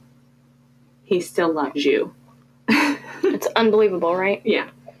 And he still loves you. It's unbelievable, right? Yeah.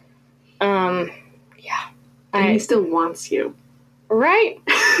 Yeah. And he still wants you. Right.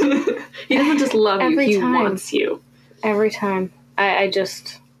 He doesn't just love you, he wants you. Every time. I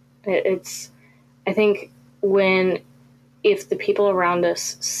think if the people around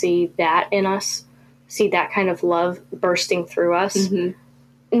us see that in us, see that kind of love bursting through us,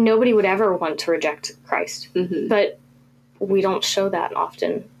 nobody would ever want to reject Christ. But we don't show that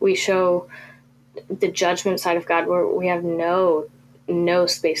often. We show the judgment side of God, where we have no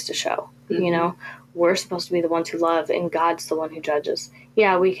space to show. We're supposed to be the ones who love, and God's the one who judges.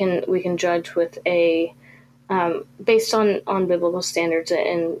 Yeah, we can judge with a based on biblical standards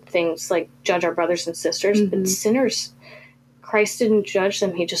and things like judge our brothers and sisters, but sinners, Christ didn't judge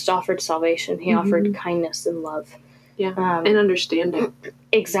them. He just offered salvation. He offered kindness and love. Yeah, and understanding.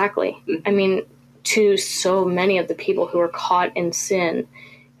 Exactly. I mean, to so many of the people who are caught in sin,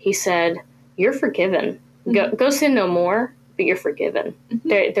 he said, you're forgiven. Go sin no more, but you're forgiven.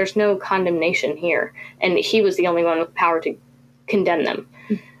 There's no condemnation here. And he was the only one with power to condemn them.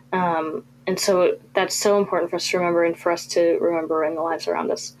 And so that's so important for us to remember and for us to remember in the lives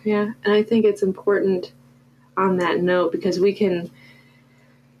around us. Yeah, and I think it's important on that note because we can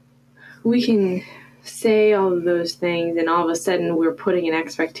say all of those things and all of a sudden we're putting an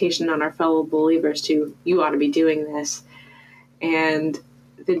expectation on our fellow believers to, you ought to be doing this. And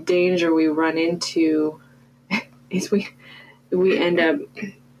the danger we run into is we end up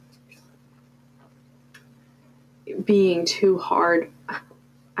being too hard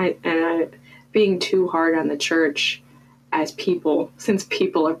being too hard on the church as people, since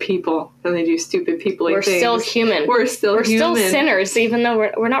people are people and they do stupid people-y things. We're still human. We're still sinners, even though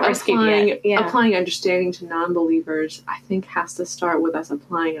we're not rescued yet. Yeah. Applying understanding to non-believers, I think, has to start with us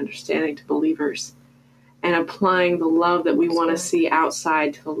applying understanding to believers and applying the love that we want to see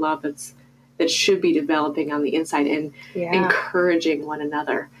outside to the love that should be developing on the inside and encouraging one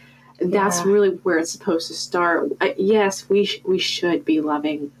another. That's really where it's supposed to start. Yes, we should be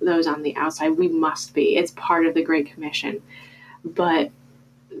loving those on the outside. We must be. It's part of the Great Commission. But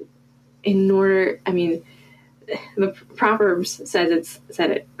the Proverbs said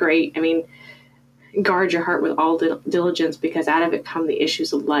it great. I mean, guard your heart with all diligence because out of it come the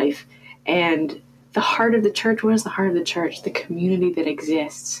issues of life. And the heart of the church, what is the heart of the church? The community that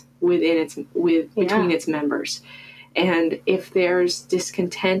exists between its members. And if there's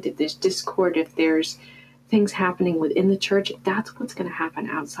discontent, if there's discord, if there's things happening within the church, that's what's going to happen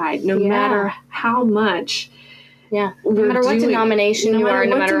outside. No matter how much. Yeah. No matter what denomination you are,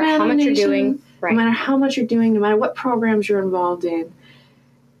 no matter how much you're doing. Right. No matter how much you're doing, no matter what programs you're involved in,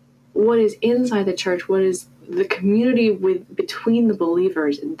 what is inside the church, what is the community between the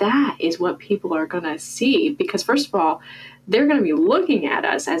believers, that is what people are going to see. Because first of all, they're going to be looking at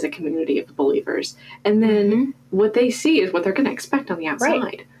us as a community of believers. And then what they see is what they're going to expect on the outside.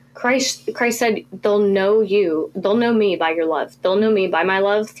 Right. Christ said, they'll know me by your love. They'll know me by my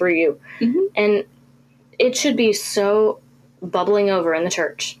love through you. And it should be so bubbling over in the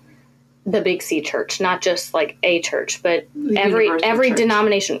church, the Big C church, not just like a church, but every church.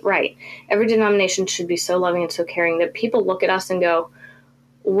 Denomination, right. Every denomination should be so loving and so caring that people look at us and go,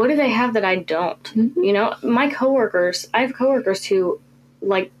 what do they have that I don't? You know, I have coworkers who,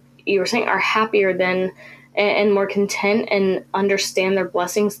 like you were saying, are happier than and more content and understand their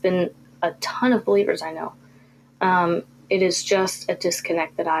blessings than a ton of believers I know. It is just a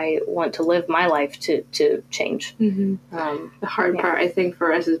disconnect that I want to live my life to change. The hard part, I think,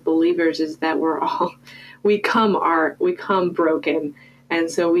 for us as believers is that we come broken, and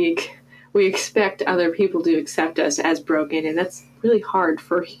so we expect other people to accept us as broken, and that's really hard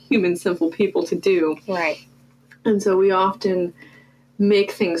for human, simple people to do. Right. And so we often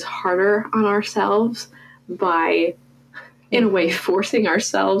make things harder on ourselves by, in a way, forcing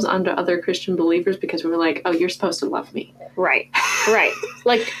ourselves onto other Christian believers because we're like, oh, you're supposed to love me. Right.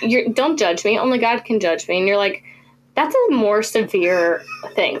 Like, don't judge me. Only God can judge me. And you're like, that's a more severe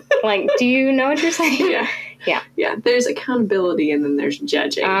thing. Like, do you know what you're saying? Yeah. There's accountability and then there's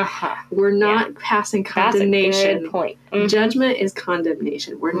judging. We're not passing condemnation. That's a good point. Judgment is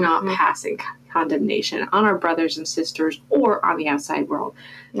condemnation. We're not passing condemnation on our brothers and sisters or on the outside world.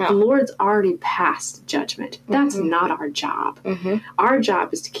 No. The Lord's already passed judgment. That's not our job. Our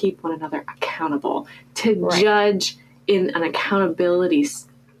job is to keep one another accountable, to judge in an accountability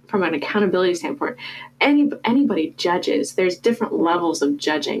from an accountability standpoint. Anybody judges. There's different levels of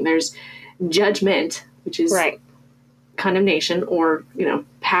judging. There's judgment, which is condemnation or,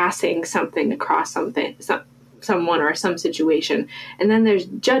 passing something across someone or some situation. And then there's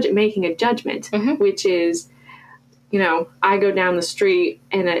making a judgment, which is, I go down the street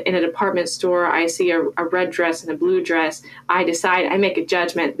in a department store, I see a red dress and a blue dress. I make a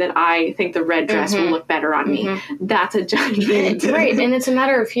judgment that I think the red dress will look better on me. That's a judgment. Right. And it's a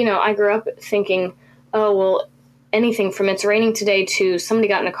matter of, I grew up thinking, oh, well, anything from it's raining today to somebody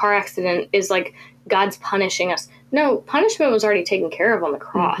got in a car accident is like God's punishing us. No, punishment was already taken care of on the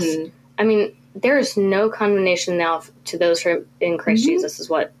cross. I mean, there is no condemnation now to those who are in Christ Jesus, is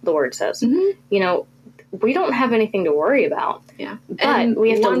what the word says. We don't have anything to worry about. Yeah. But and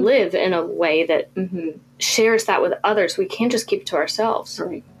we have to live in a way that shares that with others. We can't just keep it to ourselves.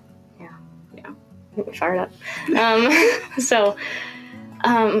 Right. Yeah. Get me fired up. So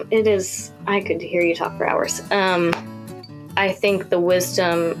It is. I could hear you talk for hours. I think the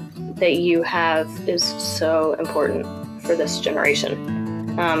wisdom that you have is so important for this generation.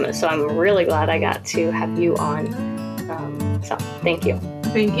 So I'm really glad I got to have you on. So thank you.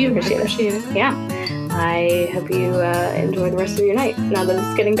 Thank you. Appreciate it. Yeah. I hope you enjoy the rest of your night now that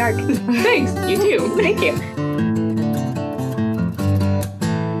it's getting dark. Thanks. You too. Thank you.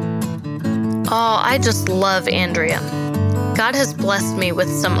 Oh, I just love Andrea. God has blessed me with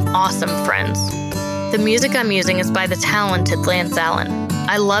some awesome friends. The music I'm using is by the talented Lance Allen.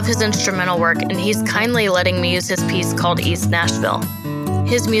 I love his instrumental work, and he's kindly letting me use his piece called East Nashville.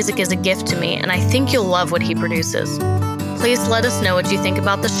 His music is a gift to me, and I think you'll love what he produces. Please let us know what you think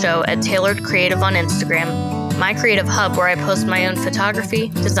about the show at Tailored Creative on Instagram, my creative hub where I post my own photography,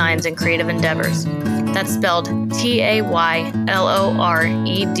 designs, and creative endeavors. That's spelled TAYLORED,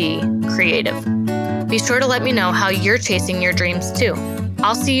 creative. Be sure to let me know how you're chasing your dreams too.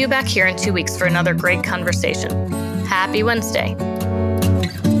 I'll see you back here in 2 weeks for another great conversation. Happy Wednesday.